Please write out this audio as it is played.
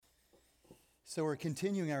So we're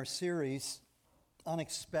continuing our series,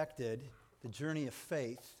 Unexpected, the Journey of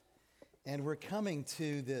Faith, and we're coming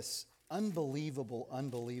to this unbelievable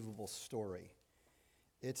story.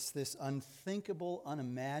 It's this unthinkable,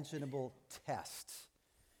 unimaginable test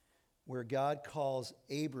where God calls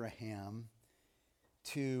Abraham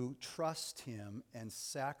to trust him and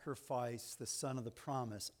sacrifice the son of the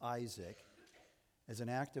promise, Isaac, as an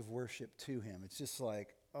act of worship to him. It's just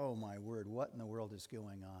like, oh my word, what in the world is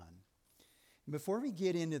going on? Before we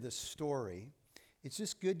get into the story, it's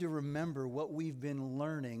just good to remember what we've been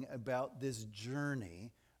learning about this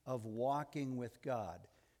journey of walking with God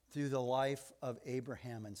through the life of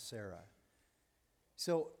Abraham and Sarah.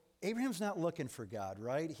 So Abraham's not looking for God,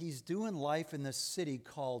 right? He's doing life in this city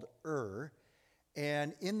called Ur.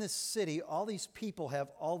 And in this city, all these people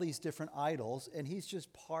have all these different idols, and he's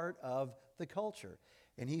just part of the culture.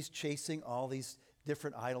 And he's chasing all these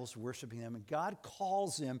different idols, worshiping them. And God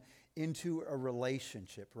calls him into a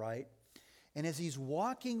relationship, right? And as he's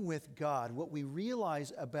walking with God, what we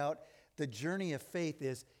realize about the journey of faith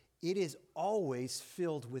is it is always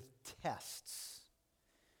filled with tests.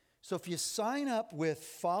 So if you sign up with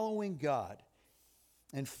following God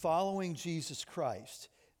and following Jesus Christ,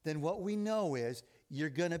 then what we know is you're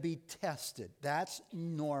going to be tested. That's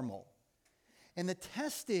normal. And the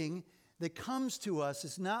testing that comes to us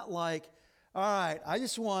is not like, all right, I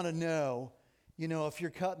just want to know, if you're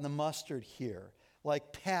cutting the mustard here,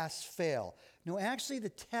 like pass, fail. No, actually the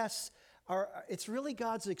tests it's really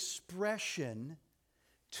God's expression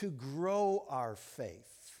to grow our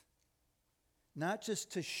faith, not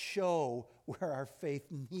just to show where our faith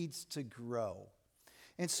needs to grow.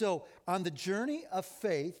 And so on the journey of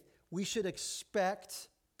faith, we should expect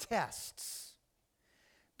tests.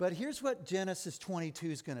 But here's what Genesis 22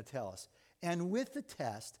 is going to tell us. And with the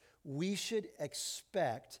test, we should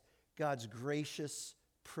expect God's gracious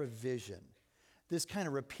provision. This kind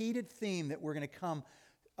of repeated theme that we're going to come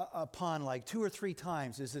upon like 2 or 3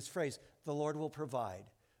 times is this phrase, the Lord will provide.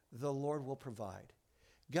 The Lord will provide.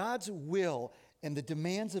 God's will and the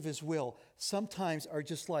demands of his will sometimes are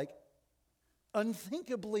just like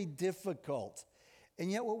unthinkably difficult. And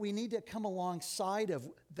yet what we need to come alongside of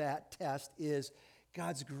that test is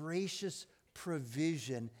God's gracious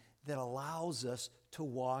provision that allows us to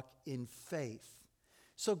walk in faith.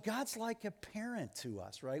 So God's like a parent to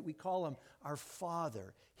us, right? We call him our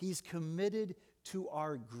Father. He's committed to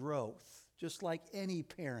our growth, just like any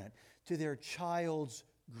parent, to their child's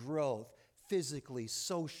growth, physically,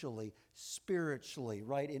 socially, spiritually,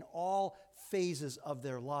 right? In all phases of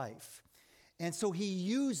their life. And so he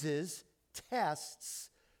uses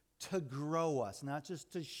tests to grow us, not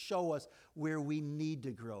just to show us where we need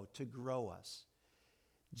to grow us.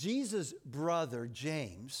 Jesus' brother,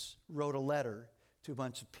 James, wrote a letter to a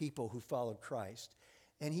bunch of people who followed Christ.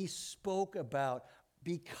 And he spoke about,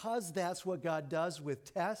 because that's what God does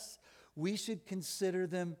with tests, we should consider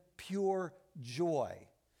them pure joy.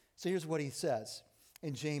 So here's what he says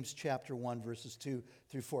in James chapter 1, verses 2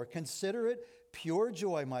 through 4. Consider it pure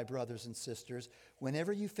joy, my brothers and sisters,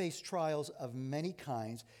 whenever you face trials of many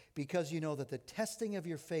kinds, because you know that the testing of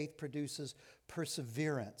your faith produces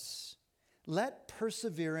perseverance. Let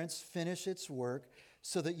perseverance finish its work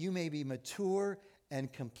so that you may be mature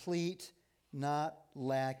and complete, not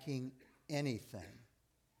lacking anything.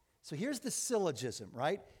 So here's the syllogism,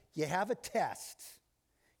 right? You have a test.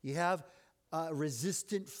 You have a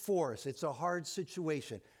resistant force. It's a hard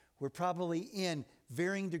situation. We're probably in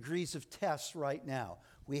varying degrees of tests right now.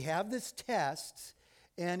 We have this test,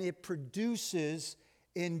 and it produces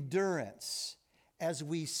endurance as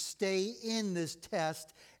we stay in this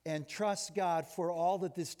test and trust God for all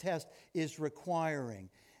that this test is requiring.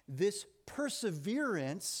 This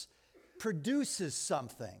perseverance produces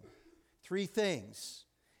something. 3 things.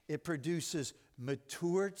 It produces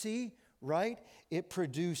maturity, right? It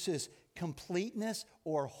produces completeness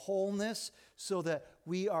or wholeness so that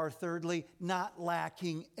we are, thirdly, not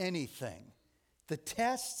lacking anything. The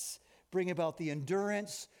tests bring about the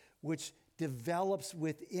endurance which develops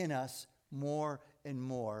within us more and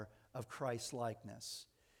more of Christ-likeness.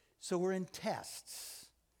 So we're in tests,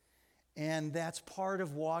 and that's part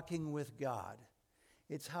of walking with God.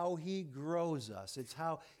 It's how he grows us. It's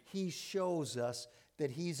how he shows us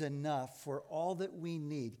that he's enough for all that we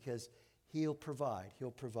need, because he'll provide.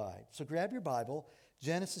 He'll provide. So grab your Bible.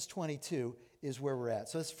 Genesis 22 is where we're at.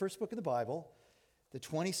 So it's the first book of the Bible, the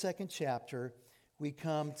 22nd chapter. We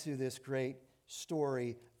come to this great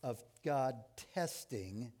story of God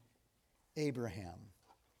testing Abraham.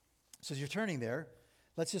 So as you're turning there,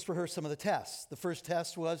 let's just rehearse some of the tests. The first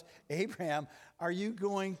test was, Abraham, are you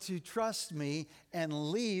going to trust me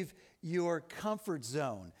and leave your comfort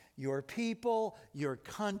zone, your people, your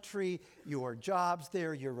country, your jobs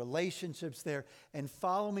there, your relationships there, and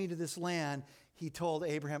follow me to this land. He told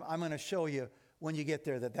Abraham, I'm going to show you when you get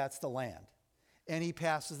there that that's the land. And he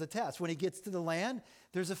passes the test. When he gets to the land,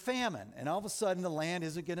 there's a famine. And all of a sudden, the land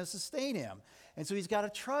isn't going to sustain him. And so he's got to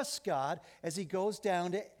trust God as he goes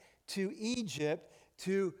down to Egypt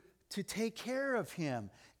to take care of him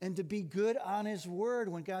and to be good on his word.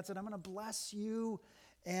 When God said, I'm going to bless you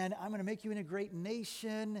and I'm going to make you into a great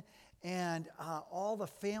nation, and all the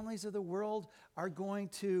families of the world are going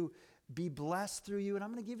to be blessed through you, and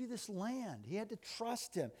I'm going to give you this land. He had to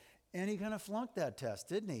trust him. And he kind of flunked that test,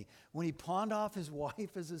 didn't he? When he pawned off his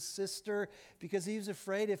wife as his sister because he was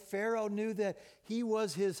afraid if Pharaoh knew that he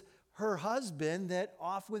was her husband, that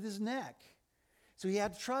off with his neck. So he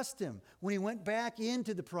had to trust him. When he went back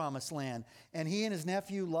into the promised land, and he and his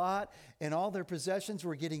nephew Lot and all their possessions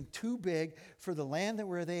were getting too big for the land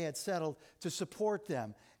where they had settled to support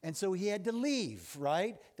them. And so he had to leave,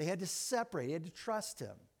 right? They had to separate. He had to trust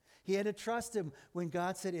him. He had to trust him when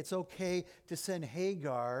God said it's okay to send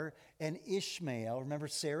Hagar and Ishmael. Remember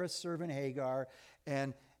Sarah's servant Hagar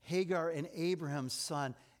and Abraham's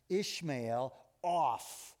son Ishmael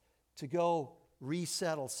off to go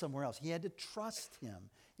resettle somewhere else. He had to trust him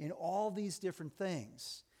in all these different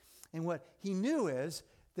things. And what he knew is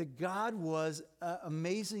that God was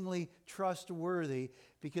amazingly trustworthy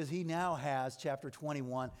because he now has, chapter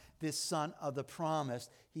 21, this son of the promise.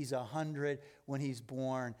 He's 100 when he's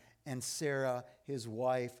born, and Sarah, his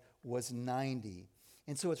wife, was 90.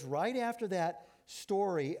 And so it's right after that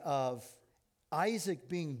story of Isaac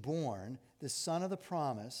being born, the son of the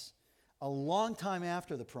promise, a long time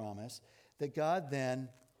after the promise, that God then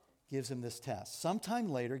gives him this test. Sometime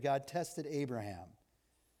later, God tested Abraham.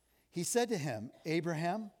 He said to him,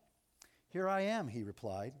 Abraham, here I am, he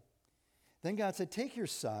replied. Then God said, take your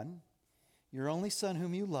son, your only son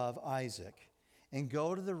whom you love, Isaac, and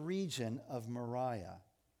go to the region of Moriah.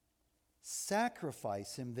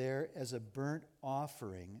 Sacrifice him there as a burnt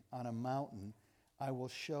offering on a mountain I will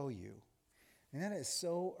show you. And that is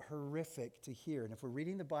so horrific to hear. And if we're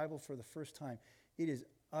reading the Bible for the first time, it is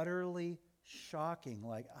utterly shocking.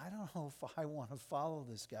 Like, I don't know if I want to follow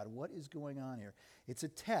this God. What is going on here? It's a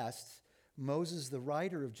test. Moses, the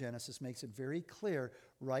writer of Genesis, makes it very clear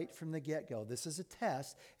right from the get-go. This is a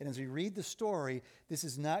test. And as we read the story, this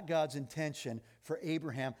is not God's intention for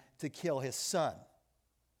Abraham to kill his son.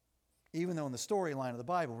 Even though in the storyline of the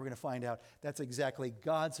Bible, we're going to find out that's exactly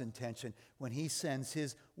God's intention when he sends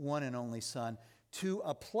his one and only son to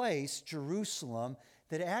a place, Jerusalem,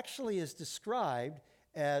 that actually is described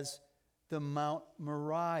as the Mount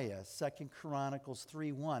Moriah. 2 Chronicles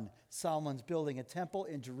 3:1. Solomon's building a temple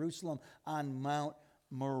in Jerusalem on Mount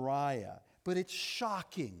Moriah. But it's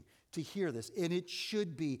shocking to hear this, and it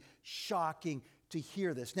should be shocking to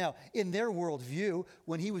hear this. Now, in their worldview,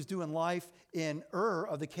 when he was doing life in Ur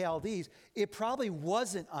of the Chaldees, it probably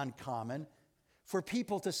wasn't uncommon for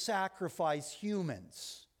people to sacrifice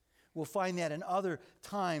humans. We'll find that in other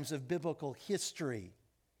times of biblical history.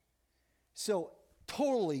 So,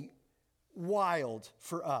 totally wild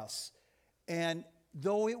for us. And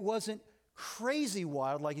though it wasn't crazy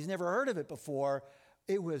wild, like he's never heard of it before,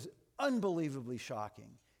 it was unbelievably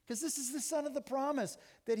shocking. Because this is the son of the promise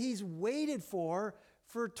that he's waited for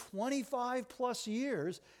 25 plus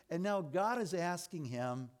years. And now God is asking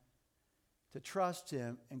him to trust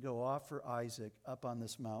him and go offer Isaac up on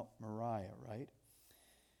this Mount Moriah, right?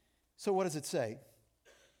 So what does it say?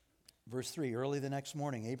 Verse 3, early the next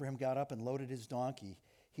morning, Abraham got up and loaded his donkey.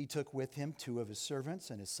 He took with him 2 of his servants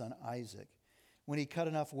and his son Isaac. When he cut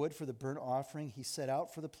enough wood for the burnt offering, he set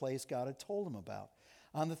out for the place God had told him about.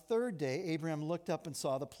 On the 3rd day, Abraham looked up and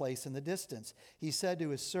saw the place in the distance. He said to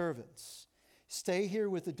his servants, stay here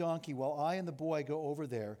with the donkey while I and the boy go over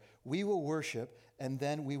there. We will worship, and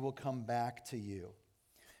then we will come back to you.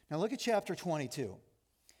 Now look at chapter 22.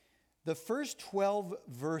 The first 12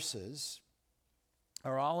 verses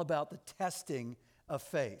are all about the testing of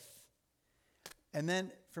faith. And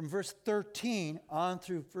then from verse 13 on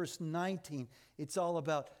through verse 19, it's all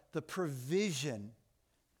about the provision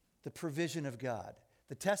of God.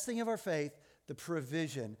 The testing of our faith, the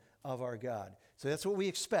provision of our God. So that's what we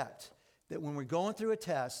expect, that when we're going through a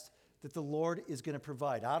test, that the Lord is going to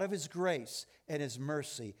provide. Out of his grace and his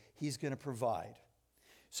mercy, he's going to provide.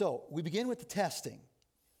 So we begin with the testing.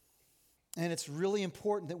 And it's really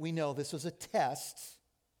important that we know this was a test.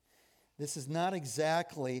 This is not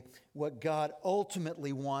exactly what God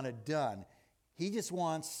ultimately wanted done. He just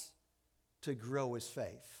wants to grow his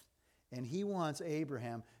faith. And he wants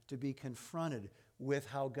Abraham to be confronted with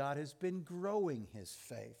how God has been growing his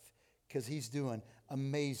faith, because he's doing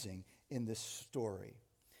amazing in this story.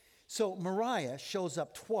 So Moriah shows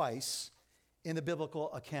up twice in the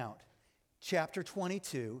biblical account. Chapter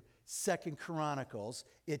 22, 2 Chronicles,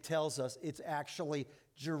 it tells us it's actually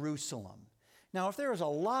Jerusalem. Now, if there is a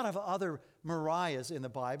lot of other Moriahs in the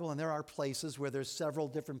Bible, and there are places where there's several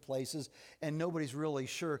different places, and nobody's really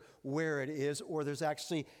sure where it is, or there's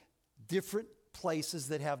actually different places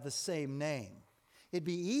that have the same name, it'd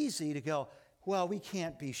be easy to go, well, we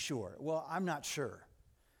can't be sure. Well, I'm not sure.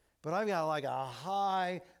 But I've got like a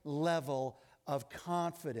high level of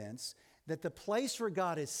confidence that the place where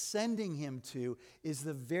God is sending him to is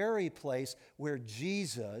the very place where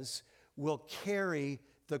Jesus will carry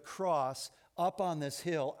the cross up on this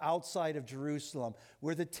hill outside of Jerusalem,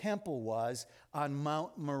 where the temple was on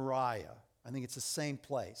Mount Moriah. I think it's the same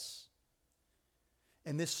place.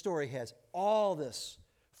 And this story has all this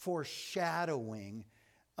foreshadowing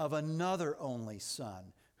of another only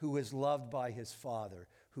son who is loved by his father,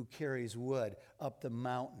 who carries wood up the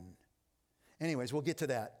mountain. Anyways, we'll get to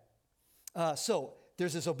that. So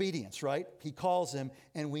there's this obedience, right? He calls him,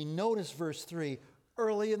 and we notice verse 3,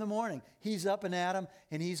 early in the morning. He's up and at him,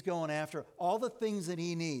 and he's going after all the things that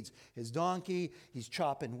he needs. His donkey, he's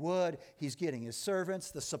chopping wood, he's getting his servants,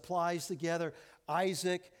 the supplies together.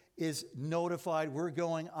 Isaac is notified we're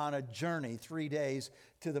going on a journey 3 days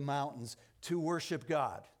to the mountains to worship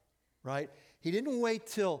God, right? He didn't wait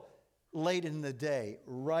till late in the day,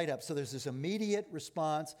 right up. So there's this immediate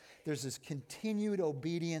response. There's this continued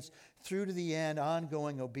obedience through to the end,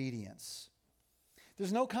 ongoing obedience.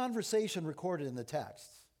 There's no conversation recorded in the text.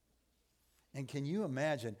 And can you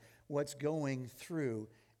imagine what's going through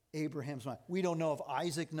Abraham's mind? We don't know if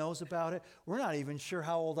Isaac knows about it. We're not even sure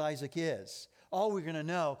how old Isaac is. All we're going to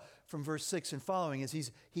know from verse 6 and following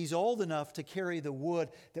is he's old enough to carry the wood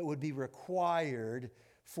that would be required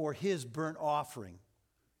for his burnt offering.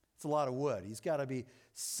 It's a lot of wood. He's got to be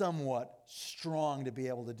somewhat strong to be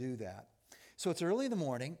able to do that. So it's early in the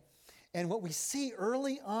morning, and what we see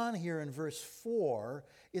early on here in verse 4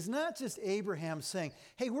 is not just Abraham saying,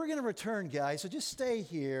 hey, we're going to return, guys, so just stay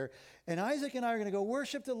here, and Isaac and I are going to go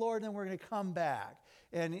worship the Lord, and then we're going to come back.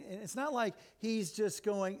 And it's not like he's just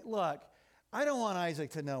going, look, I don't want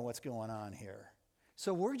Isaac to know what's going on here.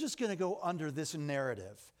 So we're just going to go under this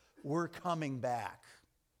narrative. We're coming back.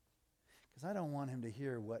 Because I don't want him to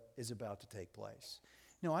hear what is about to take place.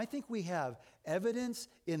 No, I think we have evidence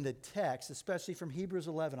in the text, especially from Hebrews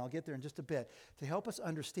 11, I'll get there in just a bit, to help us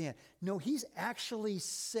understand. No, he's actually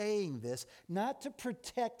saying this not to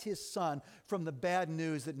protect his son from the bad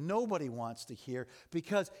news that nobody wants to hear,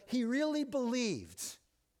 because he really believed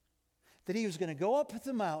that he was going to go up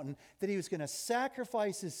the mountain, that he was going to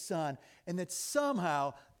sacrifice his son, and that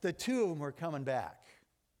somehow the two of them were coming back.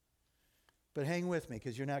 But hang with me,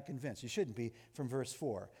 because you're not convinced. You shouldn't be, from verse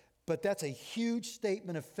 4. But that's a huge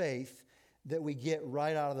statement of faith that we get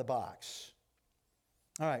right out of the box.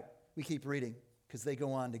 All right, we keep reading, because they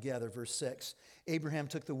go on together. Verse 6. Abraham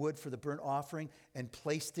took the wood for the burnt offering and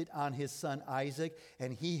placed it on his son Isaac,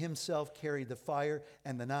 and he himself carried the fire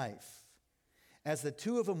and the knife. As the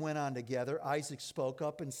two of them went on together, Isaac spoke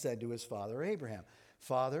up and said to his father Abraham,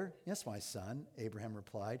 Father, yes, my son, Abraham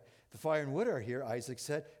replied. The fire and wood are here, Isaac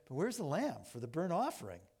said, but where's the lamb for the burnt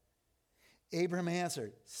offering? Abraham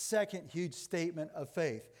answered, second huge statement of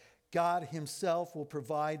faith. God himself will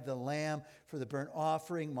provide the lamb for the burnt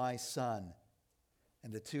offering, my son.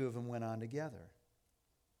 And the two of them went on together.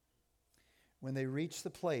 When they reached the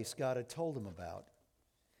place God had told them about,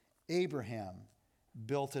 Abraham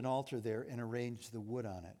built an altar there and arranged the wood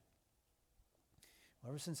on it.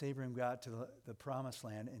 Well, ever since Abraham got to the promised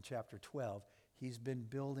land in chapter 12, he's been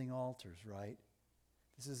building altars, right?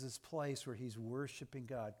 This is this place where he's worshiping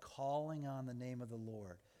God, calling on the name of the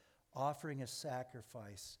Lord, offering a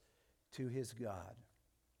sacrifice to his God.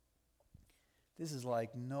 This is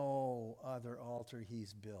like no other altar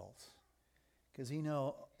he's built, because he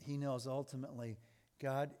knows ultimately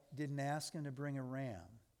God didn't ask him to bring a ram.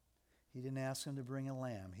 He didn't ask him to bring a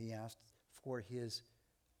lamb. He asked for his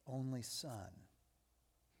only son.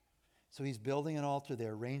 So he's building an altar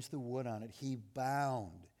there, arranged the wood on it. He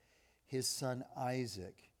bound his son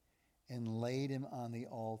Isaac and laid him on the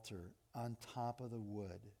altar on top of the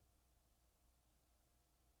wood.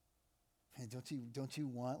 And don't you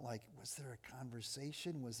want, like, was there a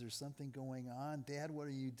conversation? Was there something going on? Dad, what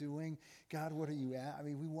are you doing? God, what are you at? I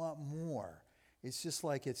mean, we want more. It's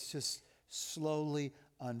just slowly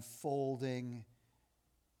unfolding.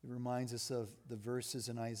 It reminds us of the verses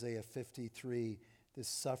in Isaiah 53. This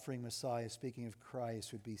suffering Messiah, speaking of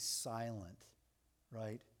Christ, would be silent,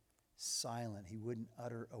 right? Silent. He wouldn't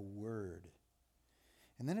utter a word.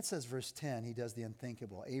 And then it says, verse 10, he does the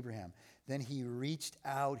unthinkable. Abraham, then he reached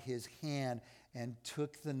out his hand and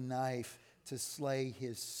took the knife to slay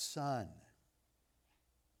his son.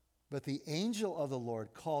 But the angel of the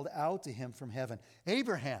Lord called out to him from heaven,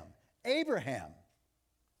 Abraham, Abraham.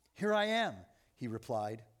 Here I am, he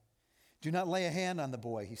replied. Do not lay a hand on the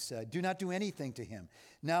boy, he said. Do not do anything to him.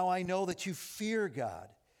 Now I know that you fear God,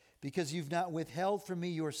 because you've not withheld from me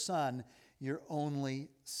your son, your only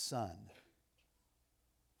son.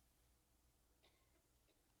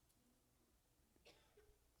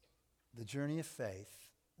 The journey of faith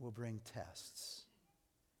will bring tests.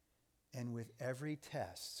 And with every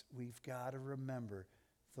test, we've got to remember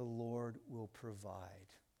the Lord will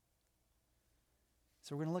provide.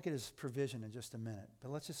 So we're going to look at his provision in just a minute.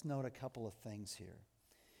 But let's just note a couple of things here.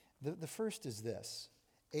 The first is this.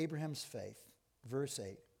 Abraham's faith. Verse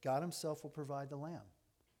 8. God himself will provide the lamb.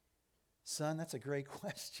 Son, that's a great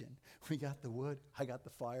question. We got the wood. I got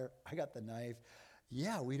the fire. I got the knife.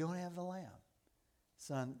 Yeah, we don't have the lamb.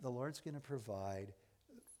 Son, the Lord's going to provide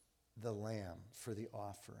the lamb for the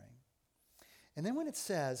offering. And then when it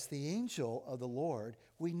says the angel of the Lord,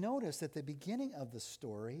 we notice at the beginning of the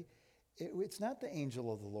story, it's not the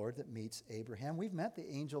angel of the Lord that meets Abraham. We've met the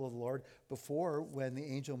angel of the Lord before when the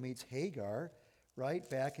angel meets Hagar, right,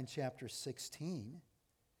 back in chapter 16.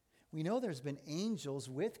 We know there's been angels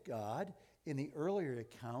with God in the earlier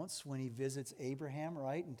accounts when he visits Abraham,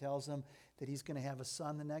 right, and tells him that he's going to have a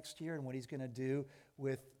son the next year and what he's going to do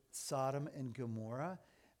with Sodom and Gomorrah.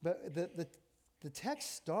 But the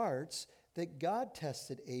text starts that God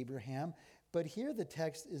tested Abraham, but here the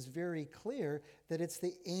text is very clear that it's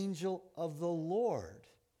the angel of the Lord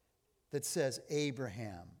that says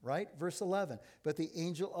Abraham, right? Verse 11, but the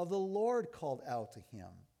angel of the Lord called out to him.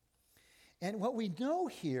 And what we know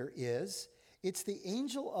here is it's the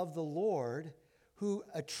angel of the Lord who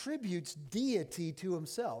attributes deity to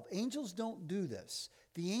himself. Angels don't do this.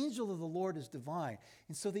 The angel of the Lord is divine.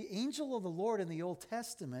 And so the angel of the Lord in the Old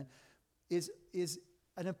Testament is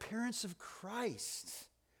an appearance of Christ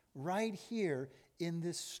right here in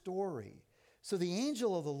this story. So the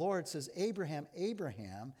angel of the Lord says, Abraham,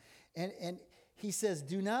 Abraham, and he says,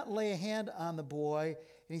 do not lay a hand on the boy.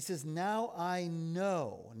 And he says, now I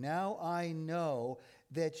know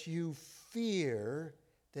that you fear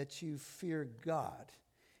God,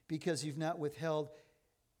 because you've not withheld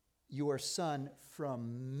your son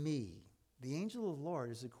from me. The angel of the Lord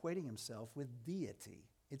is equating himself with deity.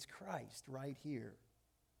 It's Christ right here.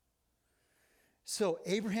 So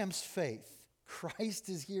Abraham's faith, Christ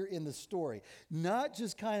is here in the story, not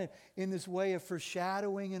just kind of in this way of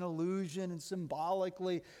foreshadowing and illusion and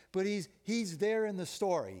symbolically, but he's there in the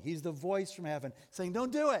story. He's the voice from heaven saying,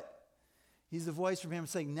 don't do it. He's the voice from heaven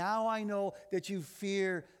saying, now I know that you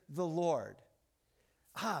fear the Lord.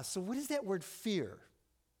 So what is that word fear?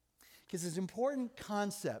 Because it's an important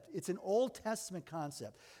concept. It's an Old Testament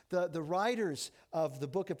concept. The writers of the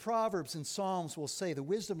book of Proverbs and Psalms will say, the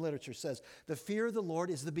wisdom literature says, the fear of the Lord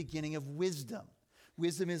is the beginning of wisdom.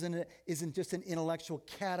 Wisdom isn't just an intellectual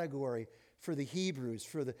category for the Hebrews,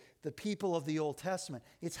 for the people of the Old Testament.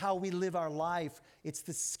 It's how we live our life. It's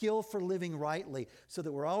the skill for living rightly so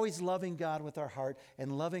that we're always loving God with our heart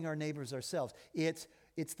and loving our neighbors ourselves. It's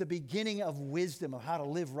the beginning of wisdom of how to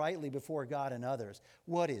live rightly before God and others.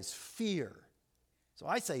 What is fear? So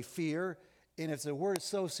I say fear, and if it's a word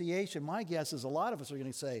association, my guess is a lot of us are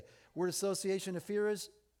going to say word association of fear is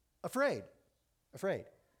afraid. Afraid.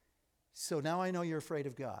 So now I know you're afraid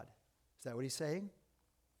of God. Is that what he's saying?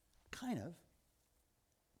 Kind of.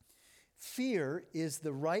 Fear is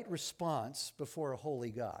the right response before a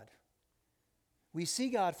holy God. We see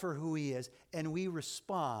God for who he is, and we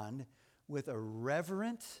respond with a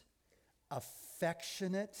reverent,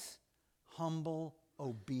 affectionate, humble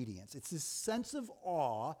obedience. It's this sense of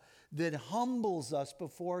awe that humbles us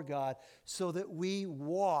before God so that we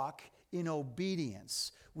walk in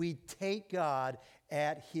obedience. We take God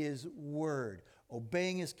at his word,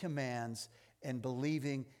 obeying his commands and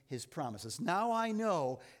believing his promises. Now I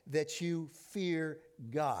know that you fear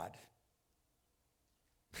God.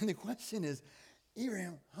 And the question is,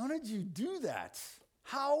 Abraham, how did you do that?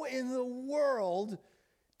 How in the world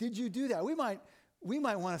did you do that? We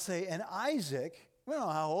might want to say, and Isaac, we don't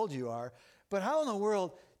know how old you are, but how in the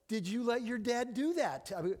world did you let your dad do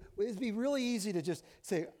that? I mean, it'd be really easy to just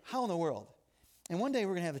say, how in the world? And one day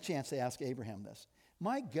we're going to have the chance to ask Abraham this.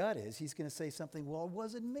 My gut is he's going to say something, well, it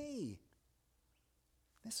wasn't me.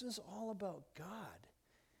 This was all about God.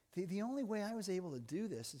 The only way I was able to do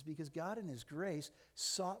this is because God in his grace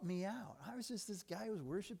sought me out. I was just this guy who was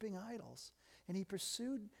worshiping idols. And he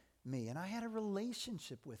pursued me. And I had a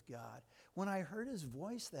relationship with God. When I heard his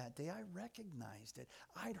voice that day, I recognized it.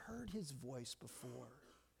 I'd heard his voice before.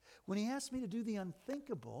 When he asked me to do the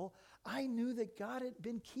unthinkable, I knew that God had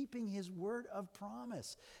been keeping his word of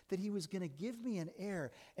promise, that he was going to give me an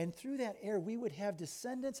heir. And through that heir, we would have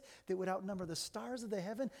descendants that would outnumber the stars of the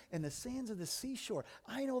heaven and the sands of the seashore.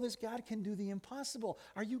 I know this God can do the impossible.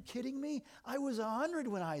 Are you kidding me? I was 100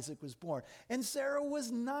 when Isaac was born, and Sarah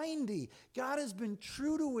was 90. God has been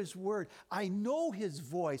true to his word. I know his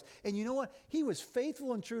voice. And you know what? He was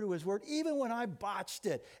faithful and true to his word, even when I botched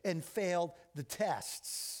it and failed the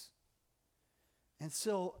tests. And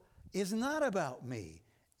so it's not about me.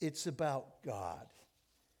 It's about God.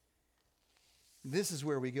 This is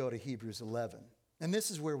where we go to Hebrews 11. And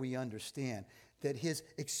this is where we understand that his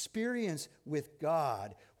experience with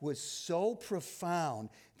God was so profound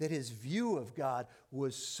that his view of God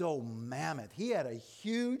was so mammoth. He had a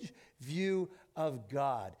huge view of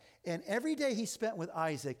God. And every day he spent with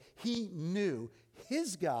Isaac, he knew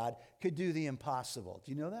his God could do the impossible.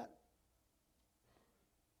 Do you know that?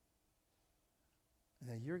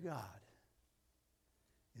 That your God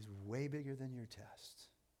is way bigger than your test.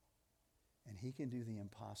 And he can do the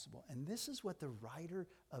impossible. And this is what the writer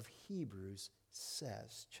of Hebrews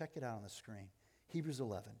says. Check it out on the screen. Hebrews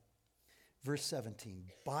 11, verse 17.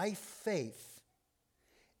 By faith,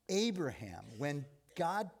 Abraham, when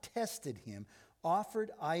God tested him, offered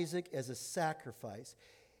Isaac as a sacrifice.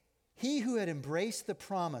 He who had embraced the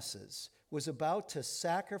promises was about to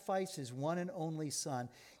sacrifice his one and only son,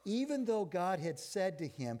 even though God had said to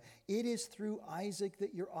him, "It is through Isaac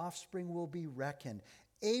that your offspring will be reckoned."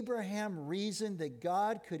 Abraham reasoned that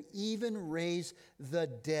God could even raise the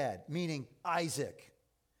dead, meaning Isaac.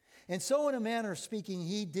 And so, in a manner of speaking,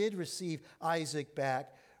 he did receive Isaac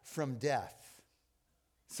back from death.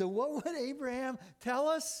 So what would Abraham tell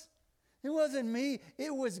us? It wasn't me,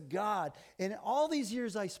 it was God. And all these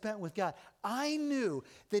years I spent with God, I knew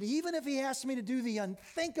that even if he asked me to do the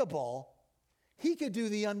unthinkable, he could do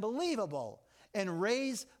the unbelievable and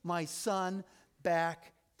raise my son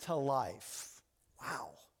back to life.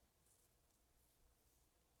 Wow.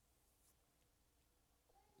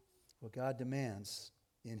 What God demands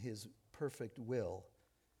in his perfect will,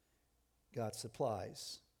 God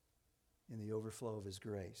supplies in the overflow of his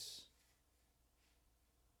grace.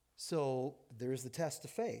 So there's the test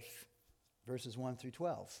of faith, verses 1 through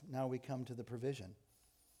 12. Now we come to the provision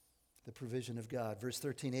of God. Verse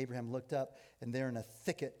 13, Abraham looked up, and there in a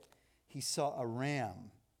thicket he saw a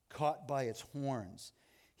ram caught by its horns.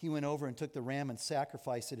 He went over and took the ram and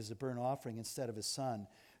sacrificed it as a burnt offering instead of his son.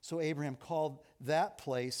 So Abraham called that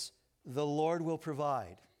place, "The Lord will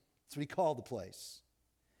provide." That's what he called the place.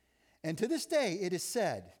 And to this day it is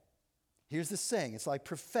said, here's the saying, it's like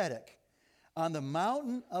prophetic, "On the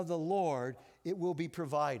mountain of the Lord it will be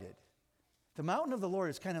provided." The mountain of the Lord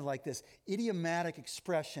is kind of like this idiomatic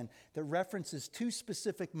expression that references two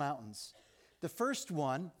specific mountains. The first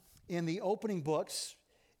one in the opening books,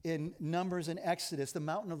 in Numbers and Exodus, the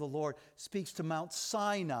mountain of the Lord speaks to Mount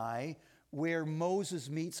Sinai, where Moses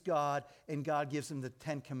meets God and God gives him the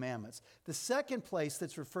 10 Commandments. The second place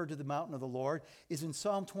that's referred to the mountain of the Lord is in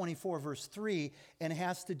Psalm 24, verse 3, and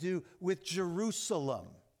has to do with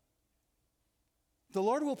Jerusalem. The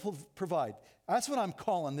Lord will provide. That's what I'm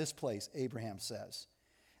calling this place, Abraham says.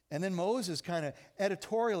 And then Moses kind of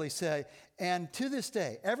editorially said, and to this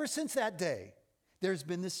day, ever since that day, there's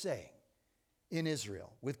been this saying in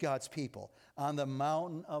Israel with God's people, "On the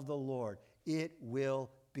mountain of the Lord, it will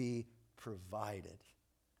be provided."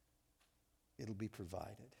 It'll be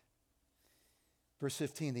provided. Verse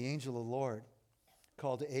 15, the angel of the Lord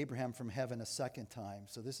called to Abraham from heaven a second time.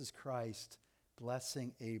 So this is Christ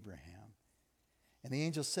blessing Abraham. And the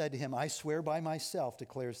angel said to him, "I swear by myself,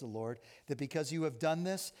 declares the Lord, that because you have done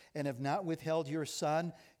this and have not withheld your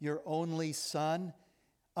son, your only son,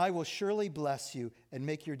 I will surely bless you and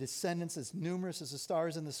make your descendants as numerous as the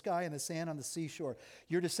stars in the sky and the sand on the seashore.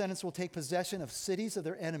 Your descendants will take possession of cities of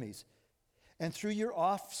their enemies. And through your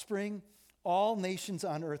offspring, all nations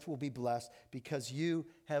on earth will be blessed because you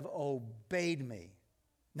have obeyed me.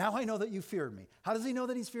 Now I know that you feared me." How does he know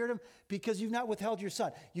that he's feared him? Because you've not withheld your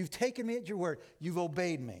son. You've taken me at your word. You've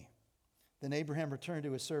obeyed me. Then Abraham returned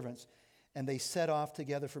to his servants, and they set off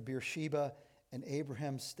together for Beersheba, and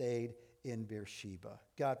Abraham stayed in Beersheba.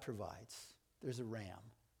 God provides. There's a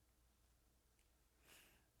ram.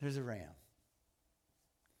 There's a ram.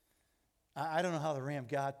 I don't know how the ram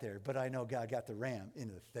got there, but I know God got the ram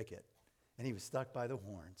into the thicket, and he was stuck by the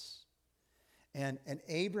horns. And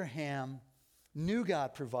Abraham knew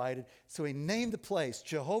God provided, so he named the place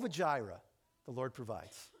Jehovah Jireh. The Lord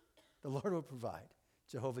provides. The Lord will provide.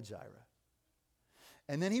 Jehovah Jireh.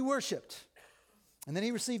 And then he worshiped. And then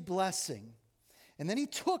he received blessing. And then he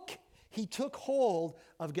took hold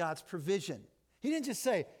of God's provision. He didn't just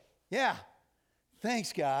say, yeah,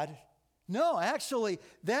 thanks, God. No, actually,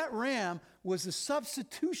 that ram was a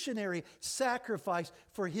substitutionary sacrifice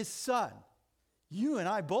for his son. You and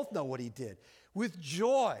I both know what he did. With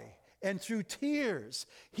joy and through tears,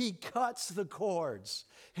 he cuts the cords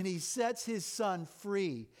and he sets his son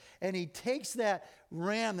free. And he takes that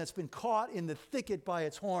ram that's been caught in the thicket by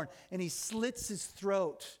its horn and he slits his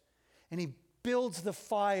throat and he builds the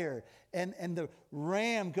fire and the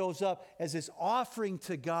ram goes up as his offering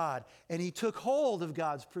to God. And he took hold of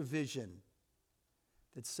God's provision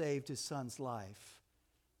that saved his son's life,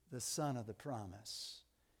 the son of the promise.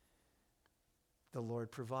 The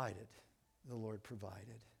Lord provided. The Lord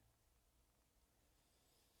provided.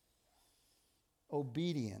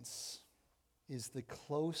 Obedience is the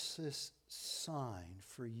closest sign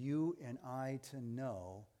for you and I to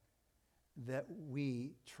know that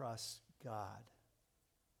we trust God.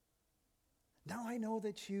 Now I know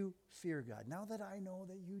that you fear God. Now that I know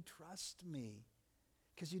that you trust me.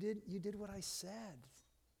 Because you did what I said.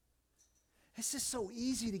 It's just so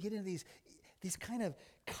easy to get into these kind of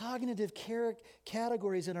cognitive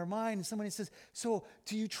categories in our mind. And somebody says, so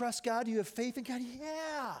do you trust God? Do you have faith in God?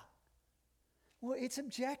 Yeah. Well, it's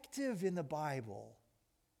objective in the Bible.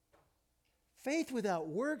 Faith without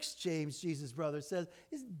works, James, Jesus' brother, says,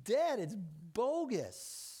 is dead. It's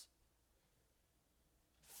bogus.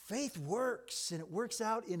 Faith works, and it works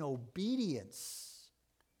out in obedience.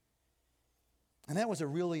 And that was a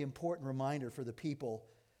really important reminder for the people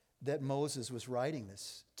that Moses was writing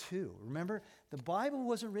this to. Remember, the Bible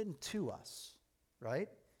wasn't written to us, right?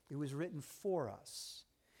 It was written for us.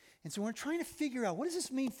 And so we're trying to figure out, what does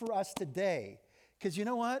this mean for us today? Because you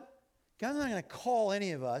know what? God's not going to call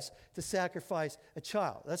any of us to sacrifice a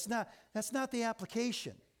child. That's not the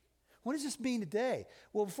application. What does this mean today?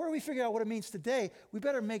 Well, before we figure out what it means today, we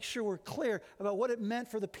better make sure we're clear about what it meant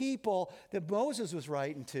for the people that Moses was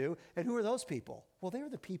writing to. And who are those people? Well, they were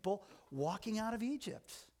the people walking out of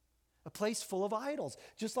Egypt, a place full of idols,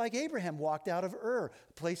 just like Abraham walked out of Ur,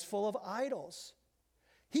 a place full of idols.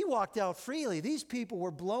 He walked out freely. These people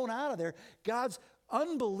were blown out of there. God's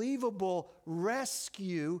unbelievable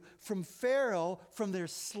rescue from Pharaoh, from their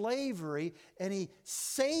slavery, and he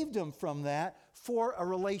saved them from that for a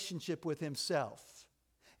relationship with himself.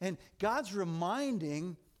 And God's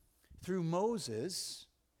reminding through Moses,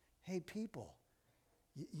 hey people,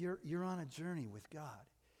 you're on a journey with God.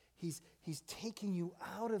 He's taking you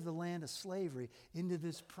out of the land of slavery into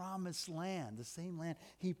this promised land, the same land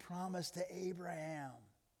he promised to Abraham.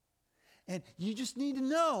 And you just need to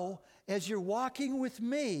know, as you're walking with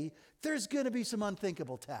me, there's going to be some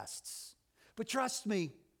unthinkable tests. But trust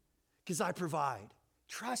me, because I provide.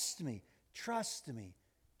 Trust me, trust me,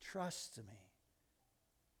 trust me.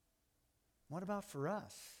 What about for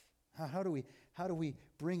us? How do we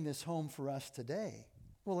bring this home for us today?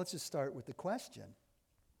 Well, let's just start with the question.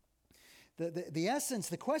 The essence,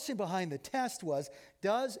 the question behind the test was,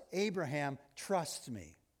 does Abraham trust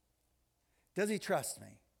me? Does he trust me?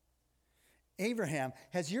 Abraham,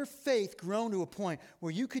 has your faith grown to a point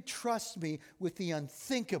where you could trust me with the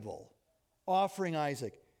unthinkable, offering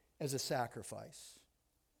Isaac as a sacrifice?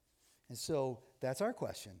 And so that's our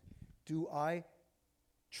question. Do I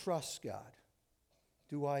trust God?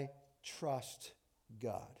 Do I trust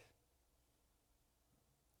God?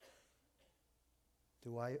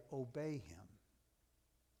 Do I obey him?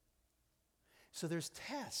 So there's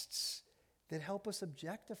tests that help us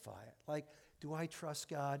objectify it. Like, do I trust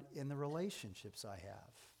God in the relationships I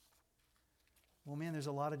have? Well, man, there's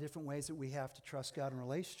a lot of different ways that we have to trust God in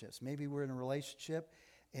relationships. Maybe we're in a relationship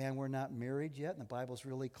and we're not married yet, and the Bible's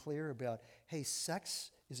really clear about, hey,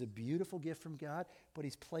 sex is a beautiful gift from God, but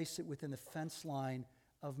he's placed it within the fence line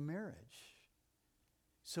of marriage.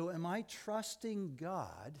 So am I trusting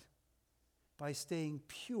God by staying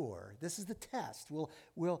pure? This is the test.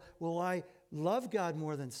 Will I love God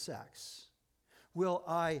more than sex? Will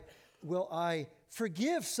I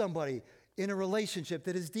forgive somebody in a relationship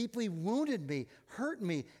that has deeply wounded me, hurt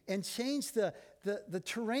me, and changed the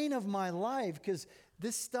terrain of my life? Because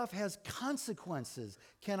this stuff has consequences.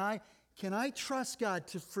 Can I trust God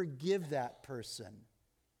to forgive that person?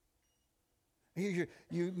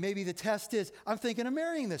 Maybe the test is, I'm thinking of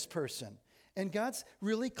marrying this person. And God's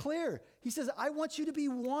really clear. He says, I want you to be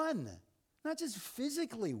one. Not just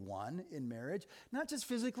physically one in marriage, not just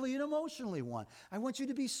physically and emotionally one. I want you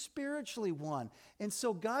to be spiritually one. And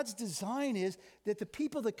so God's design is that the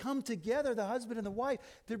people that come together, the husband and the wife,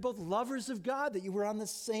 they're both lovers of God, that you were on the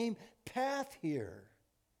same path here.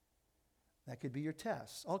 That could be your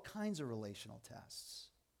tests, all kinds of relational tests.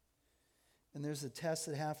 And there's the tests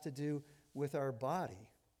that have to do with our body,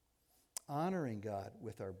 honoring God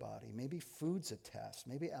with our body. Maybe food's a test.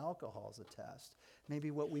 Maybe alcohol's a test.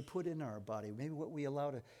 Maybe what we put in our body. Maybe what we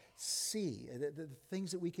allow to see. The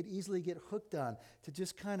things that we could easily get hooked on to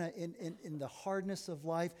just kind of, in the hardness of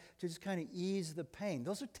life, to just kind of ease the pain.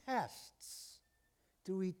 Those are tests.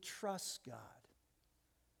 Do we trust God?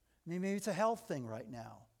 Maybe it's a health thing right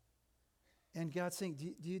now. And God's saying,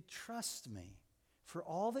 do you trust me for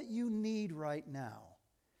all that you need right now?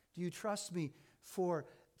 Do you trust me for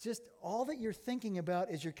just all that you're thinking about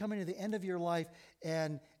as you're coming to the end of your life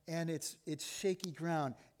and it's shaky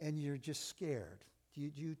ground and you're just scared? Do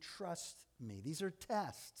you trust me? These are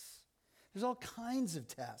tests. There's all kinds of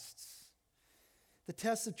tests. The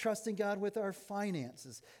test of trusting God with our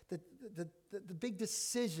finances, the big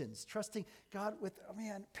decisions, trusting God with,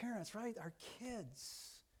 parents, right? Our kids,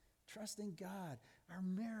 trusting God, our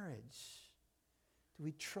marriage. Do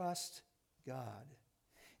we trust God?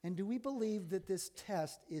 And do we believe that this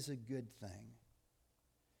test is a good thing?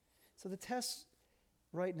 So the test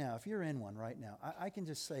right now, if you're in one right now, I can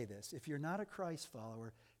just say this. If you're not a Christ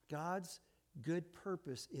follower, God's good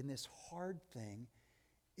purpose in this hard thing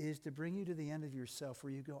is to bring you to the end of yourself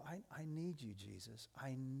where you go, I need you, Jesus.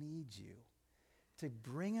 I need you to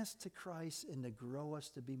bring us to Christ and to grow us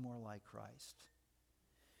to be more like Christ.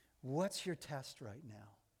 What's your test right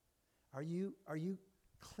now? Are you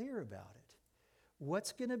clear about it?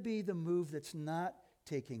 What's going to be the move that's not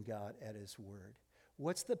taking God at his word?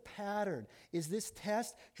 What's the pattern? Is this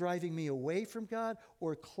test driving me away from God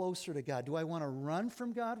or closer to God? Do I want to run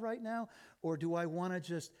from God right now, or do I want to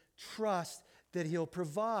just trust that he'll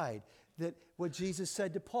provide? That what Jesus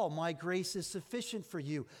said to Paul, my grace is sufficient for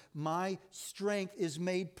you. My strength is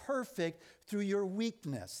made perfect through your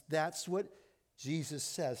weakness. That's what Jesus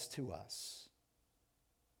says to us.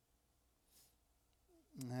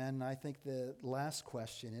 And I think the last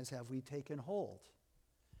question is, have we taken hold?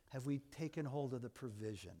 Have we taken hold of the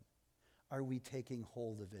provision? Are we taking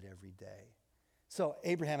hold of it every day? So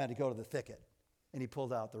Abraham had to go to the thicket, and he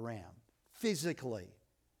pulled out the ram, physically.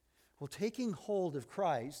 Well, taking hold of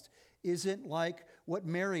Christ isn't like what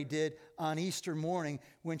Mary did on Easter morning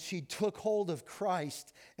when she took hold of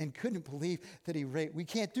Christ and couldn't believe that he raised. We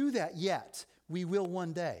can't do that yet. We will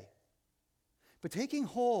one day. But taking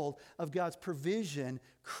hold of God's provision,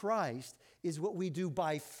 Christ, is what we do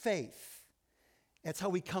by faith. It's how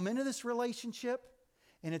we come into this relationship,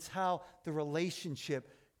 and it's how the relationship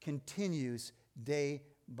continues day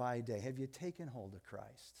by day. Have you taken hold of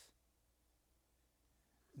Christ?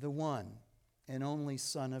 The one and only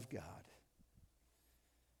Son of God,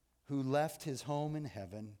 who left his home in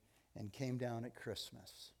heaven and came down at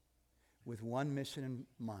Christmas with one mission in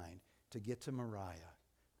mind, to get to Moriah,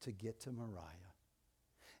 to get to Moriah.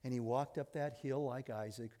 And he walked up that hill like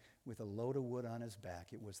Isaac with a load of wood on his back.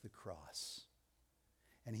 It was the cross.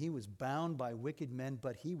 And he was bound by wicked men,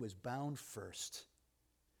 but he was bound first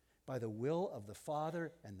by the will of the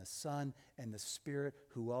Father and the Son and the Spirit,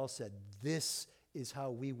 who all said, this is how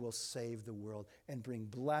we will save the world and bring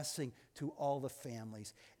blessing to all the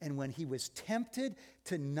families. And when he was tempted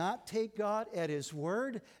to not take God at his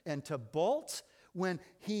word and to bolt, when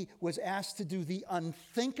he was asked to do the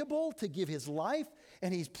unthinkable, to give his life,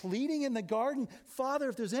 and he's pleading in the garden, Father,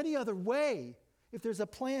 if there's any other way, if there's a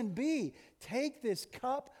plan B, take this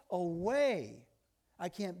cup away. I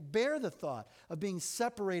can't bear the thought of being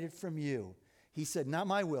separated from you. He said, not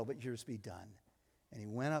my will, but yours be done. And he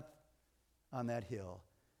went up on that hill.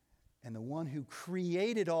 And the one who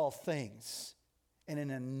created all things, and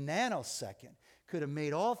in a nanosecond could have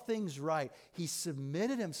made all things right, he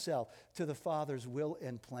submitted himself to the Father's will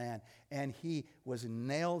and plan, and he was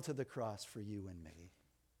nailed to the cross for you and me.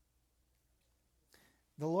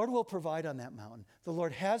 The Lord will provide on that mountain. The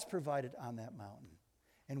Lord has provided on that mountain.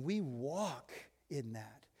 And we walk in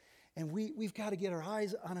that. And we've got to get our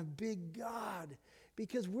eyes on a big God,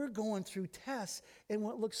 because we're going through tests, and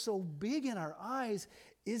what looks so big in our eyes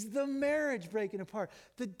is the marriage breaking apart,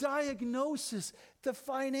 the diagnosis, the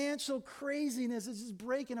financial craziness is just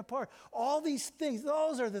breaking apart. All these things,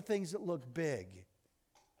 those are the things that look big.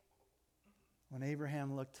 When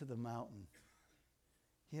Abraham looked to the mountain,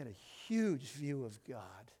 he had a huge view of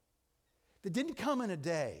God that didn't come in a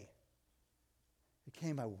day. It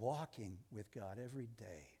came by walking with God every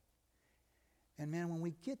day. And man, when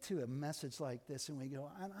we get to a message like this and we go,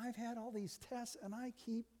 and I've had all these tests and I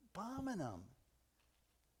keep bombing them.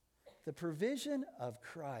 The provision of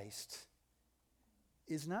Christ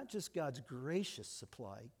is not just God's gracious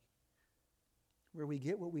supply, where we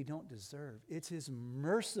get what we don't deserve. It's his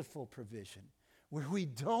merciful provision, where we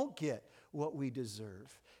don't get what we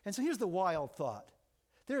deserve. And so here's the wild thought.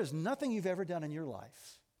 There is nothing you've ever done in your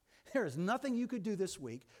life. There is nothing you could do this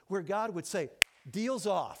week where God would say, deal's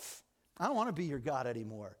off. I don't want to be your God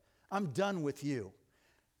anymore. I'm done with you.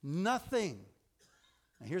 Nothing.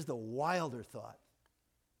 Now here's the wilder thought.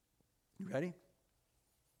 You ready?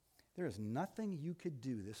 There is nothing you could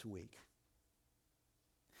do this week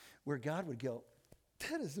where God would go,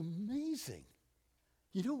 that is amazing.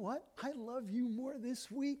 You know what? I love you more this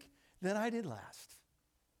week than I did last.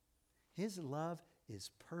 His love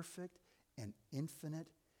is perfect and infinite,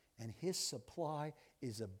 and his supply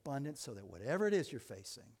is abundant so that whatever it is you're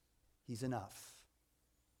facing, he's enough.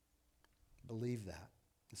 Believe that.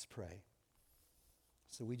 Let's pray.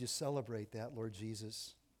 So we just celebrate that, Lord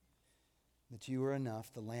Jesus, that you are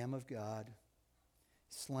enough, the Lamb of God,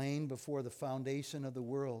 slain before the foundation of the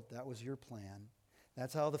world. That was your plan.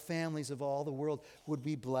 That's how the families of all the world would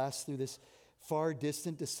be blessed through this far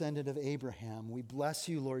distant descendant of Abraham. We bless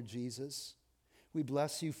you, Lord Jesus. We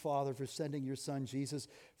bless you, Father, for sending your son Jesus,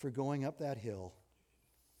 for going up that hill.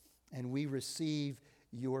 And we receive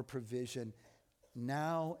your provision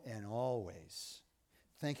now and always.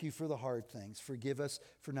 Thank you for the hard things. Forgive us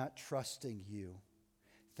for not trusting you.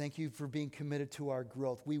 Thank you for being committed to our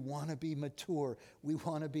growth. We want to be mature. We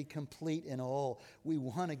want to be complete in all. We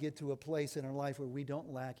want to get to a place in our life where we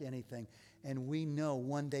don't lack anything. And we know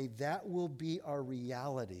one day that will be our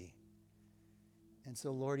reality. And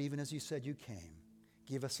so, Lord, even as you said you came,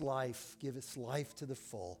 give us life. Give us life to the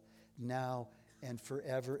full, now and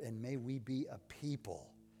forever. And may we be a people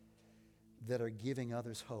that are giving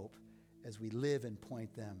others hope as we live and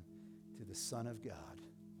point them to the Son of God,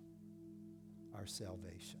 our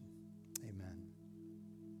salvation. Amen.